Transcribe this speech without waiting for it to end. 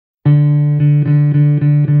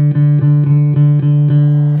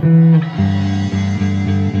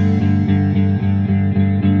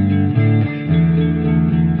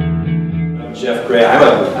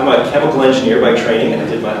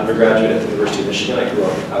University of Michigan. I grew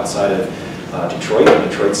up outside of Detroit, the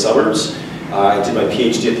Detroit suburbs. I did my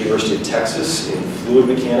PhD at the University of Texas in fluid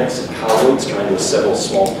mechanics and colloids, trying to assemble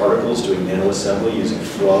small particles, doing nanoassembly using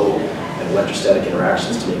flow and electrostatic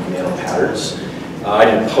interactions to make nano patterns. I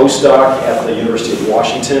did a postdoc at the University of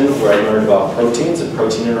Washington, where I learned about proteins and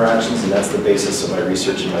protein interactions, and that's the basis of my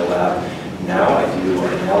research in my lab. Now I do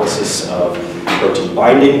analysis of protein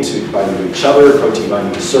binding to each other, protein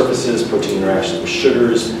binding to surfaces, protein interactions with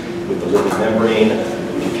sugars, with the lipid membrane.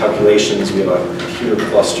 We do calculations. We have a computer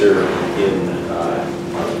cluster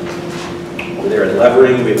over there in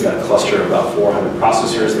Levering. We've got a cluster of about 400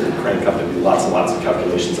 processors that we crank up and do lots and lots of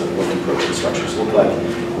calculations on what the protein structures look like.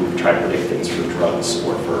 We try to predict things for drugs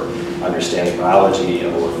or for understanding biology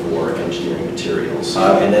or for engineering materials.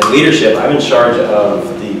 And then leadership, I'm in charge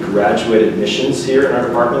of the graduate admissions here in our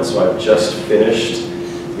department, so I've just finished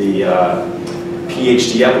the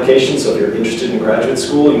PhD application, so if you're interested in graduate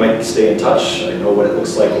school, you might stay in touch. I know what it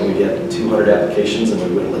looks like when we get 200 applications and we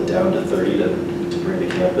whittle it down to 30 to bring to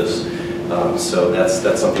campus. So that's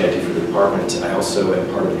something I do for the department. I also am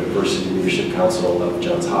part of the Diversity Leadership Council of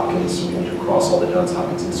Johns Hopkins. So we meet across all the Johns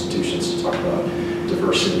Hopkins institutions to talk about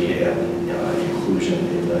diversity and inclusion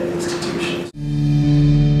in the institutions.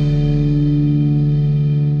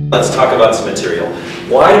 Let's talk about some material.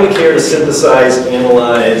 Why do we care to synthesize,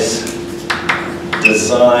 analyze,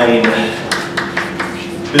 design,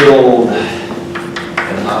 build,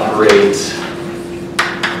 and operate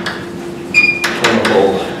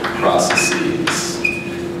chemical processes?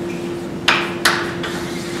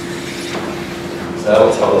 So that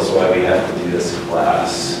will tell us why we have to do this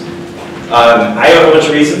class. I have a bunch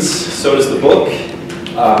of reasons, so does the book.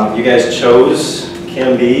 You guys chose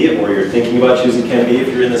ChemBE, or you're thinking about choosing ChemBE if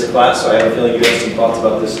you're in this class, so I have a feeling you have some thoughts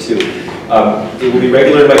about this too. It will be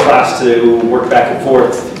regular in my class to work back and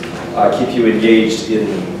forth, keep you engaged in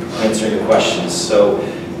answering the questions, so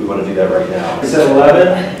we want to do that right now. Is that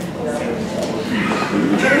 11?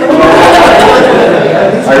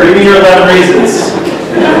 All right, read me your 11 reasons.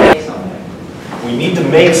 We need to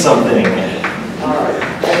make something. Alright,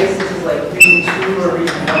 I guess this is like reason 2 or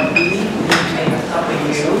reason 1B. Make something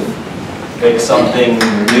new. Make something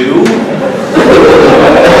new.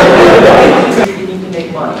 You need to make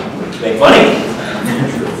money. Make money.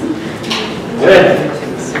 Good.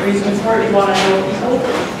 Reason 4, you want to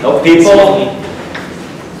help people. Help people.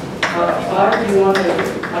 5, you want to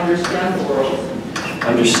understand the world.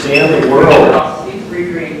 Understand the world.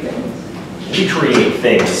 Recreate things. Recreate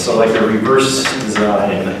things, so like a reverse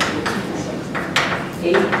design. 8,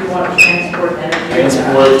 you want to transport energy.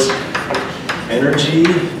 Transport energy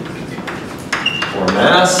or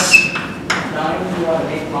mass. 9, you want to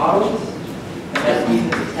make models. And that's reason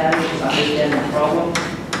 10, which is understand the problem.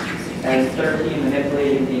 And 13,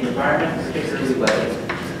 manipulating the environment, particularly weather.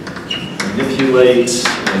 Manipulate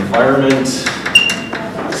the environment.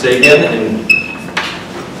 Say again.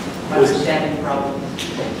 Understanding problems.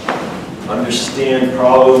 Understand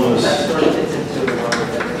problems. That sort of fits into the one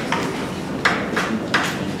with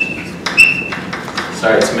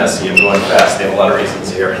Sorry, it's messy. I'm going fast. They have a lot of reasons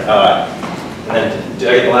here. And then, did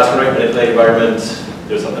I get the last one right? Manipulate environment.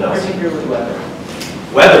 There's something else. particularly weather.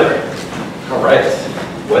 Weather. All right.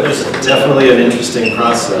 Weather's definitely an interesting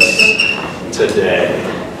process today.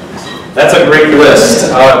 That's a great list.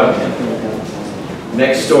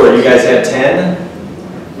 Next door, you guys had 10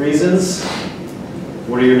 reasons.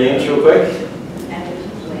 What are your names, real quick?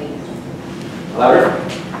 Louder.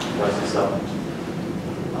 What's this up?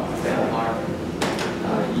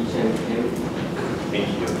 Thank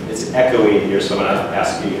you. It's echoey here, so I'm going to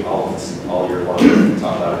ask you all your long to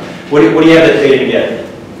talk about it. What do you have that they didn't get?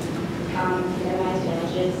 Minimize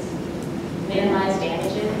damages. Minimize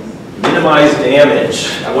damages. Minimize damage.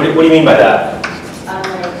 What do you mean by that?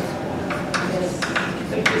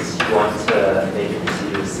 Like this, you want to make it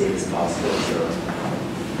proceed as safe as possible, so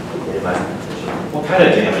minimize the potential. What kind of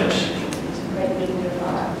damage? Breaking your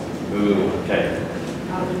product. Ooh, okay.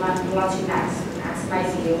 You want to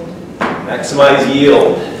maximize yield. Maximize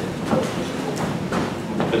yield.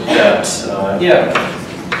 Put that, yeah.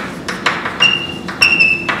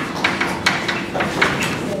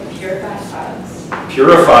 Purify products.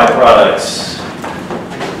 Purify products.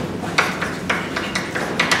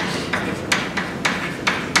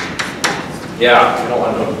 Yeah, we don't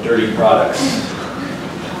want no dirty products.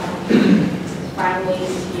 Find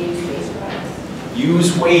ways to use waste products. Use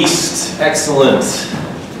waste. Excellent.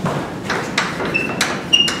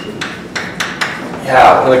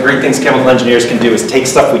 Yeah, one of the great things chemical engineers can do is take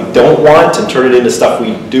stuff we don't want and turn it into stuff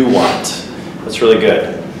we do want. That's really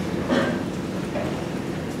good.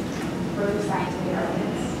 Prove scientific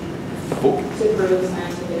evidence. Oh. To prove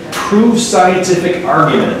scientific evidence. prove scientific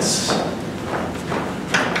arguments.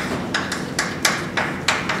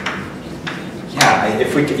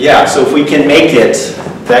 So if we can make it,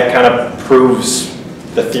 that kind of proves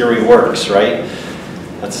the theory works, right?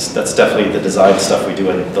 That's definitely the design stuff we do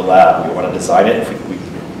in the lab. We want to design it.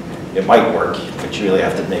 It might work, but you really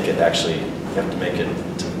have to make it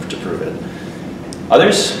to prove it.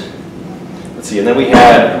 Others? Let's see, and then we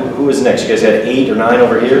had, who was next? You guys had 8 or 9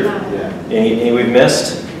 over here? Yeah. Any we've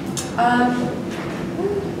missed?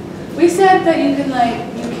 We said that you can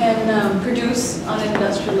produce on an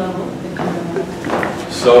industrial level.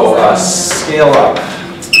 So scale up.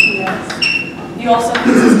 Yes. You also have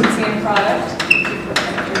consistency in product.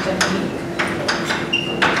 Your technique.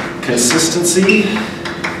 Consistency.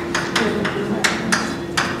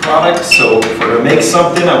 Product. So if we're gonna make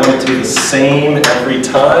something, I want it to be the same every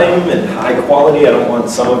time and high quality. I don't want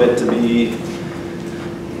some of it to be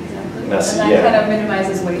messy. And that kind of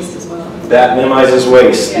minimizes waste as well. That minimizes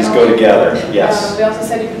waste. These go together. Yes. We also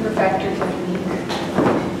said you can perfect your technique.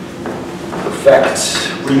 Perfect.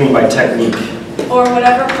 What do you mean by technique? Or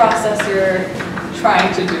whatever process you're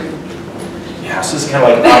trying to do. Yeah, so it's kind of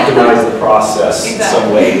like optimize the process in Exactly.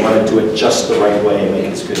 some way. You want to do it just the right way and make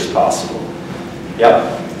it as good as possible. Yep.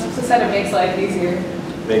 We also said it makes life easier.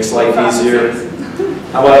 Makes life easier.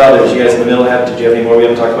 Processes. How about others? You guys in the middle did you have any more we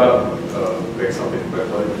haven't talked about? Make something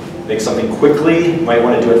quickly. Make something quickly. You might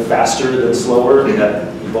want to do it faster than slower.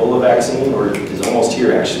 That Ebola vaccine is almost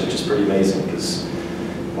here actually, which is pretty amazing because I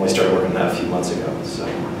only started working on that a few months ago. So,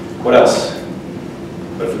 what else?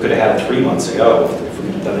 But if we could have had it 3 months ago, if we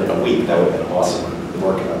could have done it in a week, that would have been awesome. We're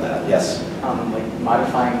working on that. Yes. Like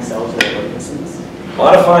modifying cells or organisms.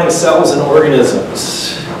 Modifying cells and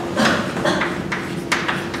organisms.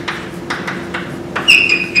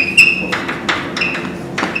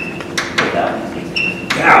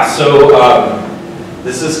 Yeah, so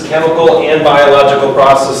this is chemical and biological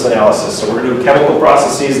process analysis. So we're going to do chemical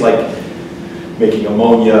processes like making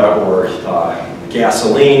ammonia or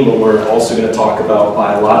gasoline, but we're also going to talk about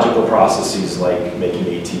biological processes like making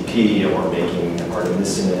ATP or making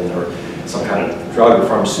artemisinin or some kind of drug or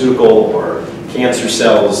pharmaceutical or cancer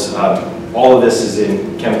cells. All of this is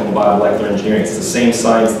in chemical and biomolecular engineering. It's the same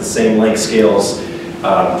science, the same length scales.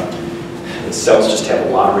 The cells just have a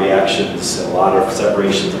lot of reactions, a lot of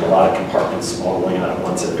separations, and a lot of compartments all going on at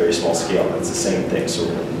once at a very small scale. It's the same thing, so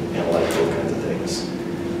we're going to analyze those kinds of things.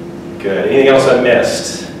 Good. Anything else I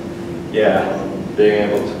missed? Yeah. Being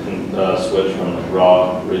able to switch from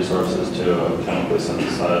raw resources to a chemically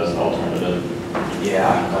synthesized alternative.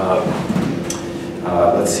 Yeah.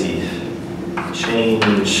 Let's see.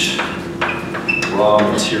 Change raw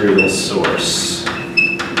material source.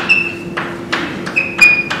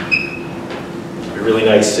 It'd be really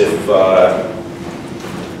nice if,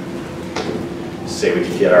 say we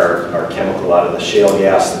could get our chemical out of the shale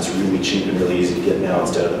gas that's really cheap and really easy to get now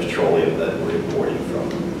instead of the petroleum that we're importing from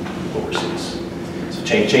overseas. So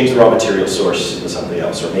change the raw material source into something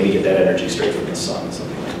else, or maybe get that energy straight from the sun,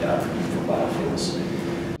 something like that from biofuels.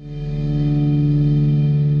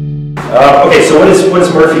 Okay, so what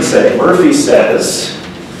does Murphy say? Murphy says,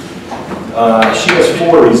 she has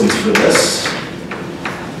 4 reasons for this.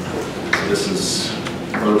 So this is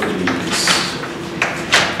Murphy's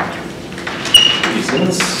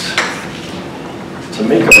reasons to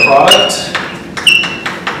make a product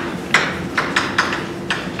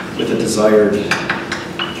with a desired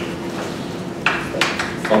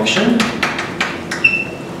function.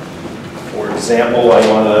 For example, I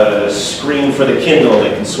want a screen for the Kindle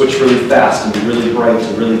that can switch really fast and be really bright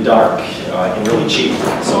and really dark and really cheap.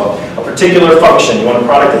 So a particular function. You want a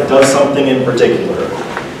product that does something in particular.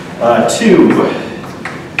 2,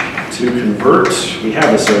 to convert, we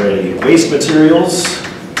have this already, waste materials.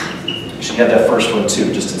 Actually had that first one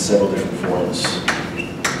too, just in several different forms.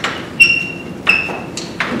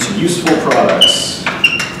 Into useful products.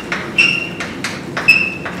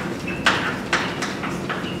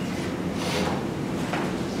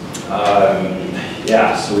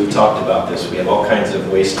 Yeah, so we've talked about this. We have all kinds of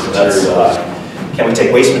waste materials. Can we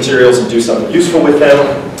take waste materials and do something useful with them?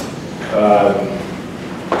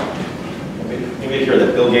 Maybe hear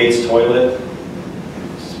the Bill Gates toilet.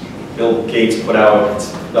 Bill Gates put out,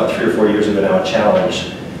 it's about 3 or 4 years ago now, a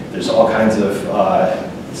challenge. There's all kinds of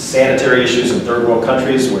sanitary issues in third world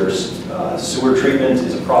countries where sewer treatment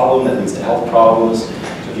is a problem that leads to health problems. So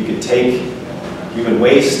if you could take human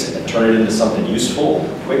waste and turn it into something useful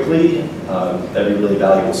quickly, that'd be really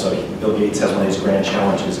valuable. So Bill Gates has one of these grand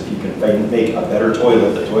challenges. If you can make a better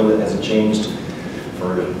toilet, the toilet hasn't changed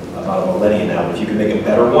for about a millennia now, but if you can make a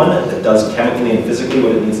better one that does chemically and physically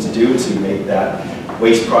what it needs to do to make that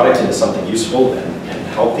waste product into something useful and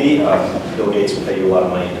healthy. Bill Gates will pay you a lot of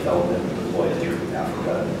money to develop it and deploy it through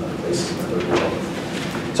Africa and other places in the third world.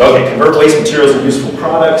 So, okay, convert waste materials into useful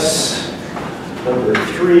products. Number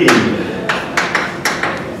 3,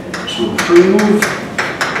 to improve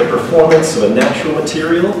the performance of a natural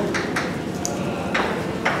material.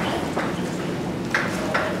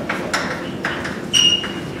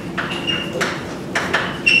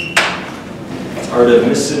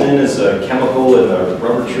 Artemisinin is a chemical in the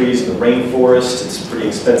rubber trees in the rainforest. It's pretty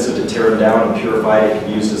expensive to tear them down and purify it. It can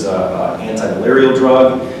be used as an anti-malarial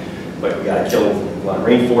drug, but we got to kill a lot of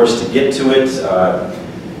rainforest to get to it.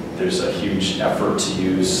 There's a huge effort to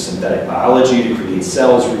use synthetic biology to create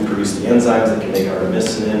cells, reproduce the enzymes that can make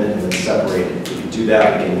artemisinin, and then separate it. If you do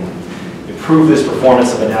that, we can improve this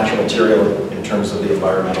performance of a natural material in terms of the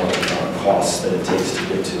environmental costs that it takes to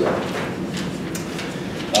get to it.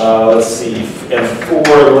 Let's see, and 4,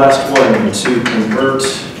 the last one, to convert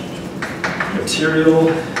material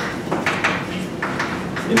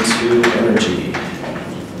into energy.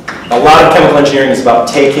 A lot of chemical engineering is about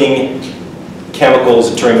taking chemicals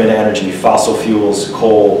and turning them into energy, fossil fuels,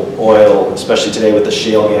 coal, oil, especially today with the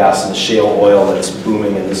shale gas and the shale oil that's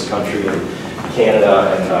booming in this country and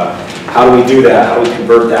Canada. And how do we do that? How do we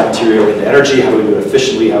convert that material into energy? How do we do it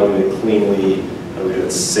efficiently? How do we do it cleanly? How do we do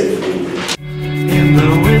it safely?